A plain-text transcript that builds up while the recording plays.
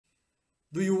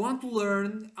Do you want to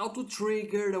learn how to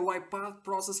trigger the UiPath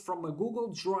process from a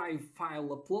Google Drive file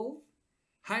upload?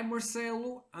 Hi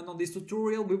Marcelo, and on this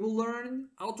tutorial we will learn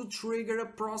how to trigger a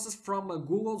process from a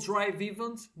Google Drive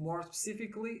event, more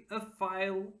specifically a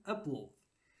file upload.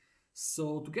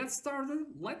 So to get started,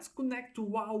 let's connect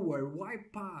to our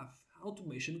UiPath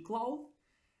Automation Cloud,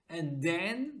 and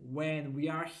then when we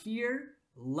are here,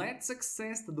 let's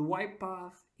access the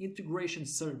UiPath Integration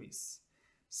Service.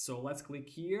 So let's click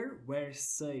here where it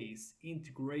says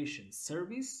Integration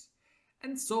Service.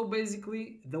 And so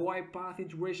basically the UiPath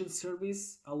Integration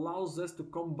Service allows us to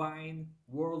combine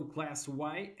world-class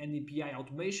UI and API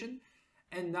automation,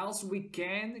 and also we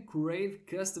can create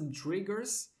custom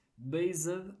triggers based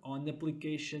on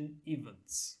application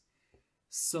events.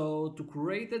 So to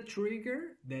create a trigger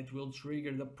that will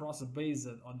trigger the process based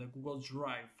on the Google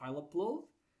Drive file upload,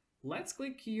 let's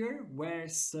click here where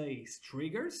it says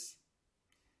Triggers.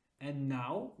 And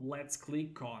now let's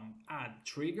click on Add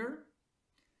Trigger.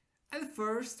 And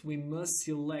first we must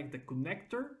select the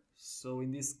connector. So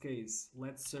in this case,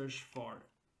 let's search for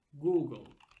Google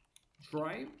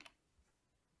Drive.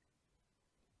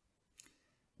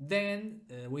 Then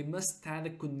we must add a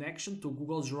connection to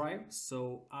Google Drive,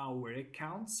 so our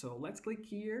account. So let's click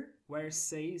here where it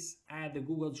says Add a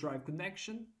Google Drive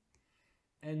connection.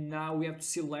 And now we have to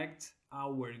select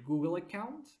our Google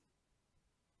account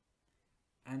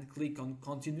and click on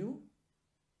Continue.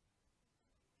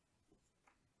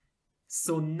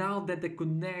 So now that the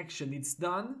connection is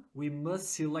done, we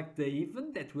must select the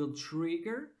event that will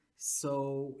trigger.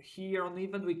 So here on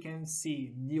event we can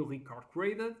see new record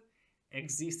created,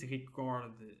 existing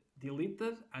record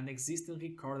deleted, and existing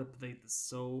record updated.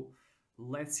 So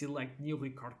let's select new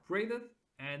record created,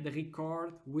 and the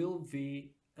record will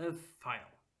be a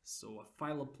file, so a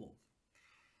file upload.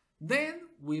 Then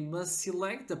we must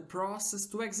select the process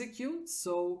to execute,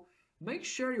 so make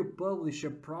sure you publish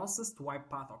a process to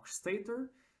UiPath Orchestrator.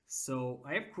 So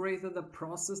I have created a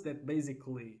process that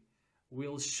basically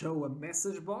will show a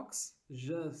message box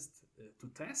just to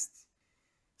test.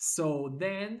 So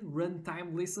then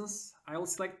runtime license, I will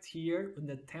select here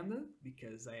unattended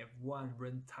because I have one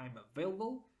runtime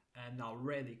available and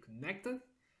already connected.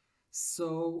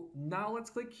 So now let's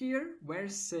click here where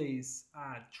it says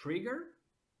Add Trigger.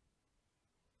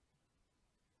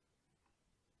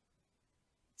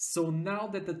 So now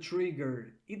that the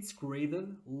trigger is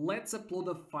created, let's upload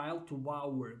a file to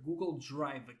our Google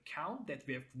Drive account that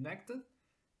we have connected.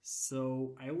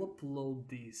 So I will upload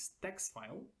this text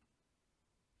file.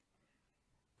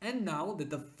 And now that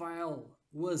the file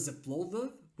was uploaded,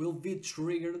 will be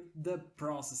triggered the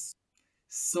process.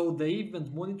 So the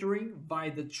event monitoring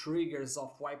by the triggers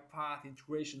of UiPath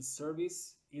Integration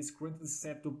Service is currently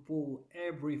set to pull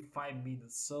every 5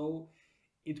 minutes. So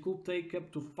it could take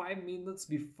up to 5 minutes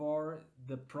before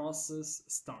the process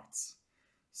starts.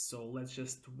 So let's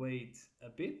just wait a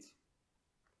bit.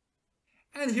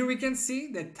 And here we can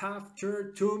see that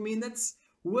after 2 minutes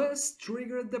was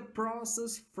triggered the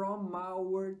process from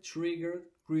our trigger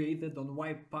created on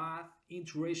UiPath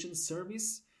Integration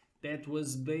Service that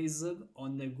was based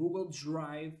on the Google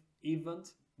Drive event,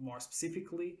 more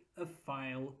specifically a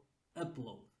file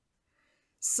upload.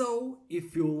 So,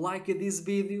 if you liked this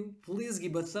video, please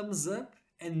give a thumbs up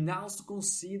and also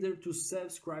consider to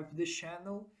subscribe to the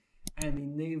channel and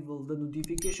enable the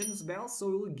notifications bell so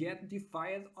you will get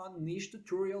notified on each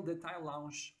tutorial that I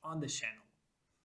launch on the channel.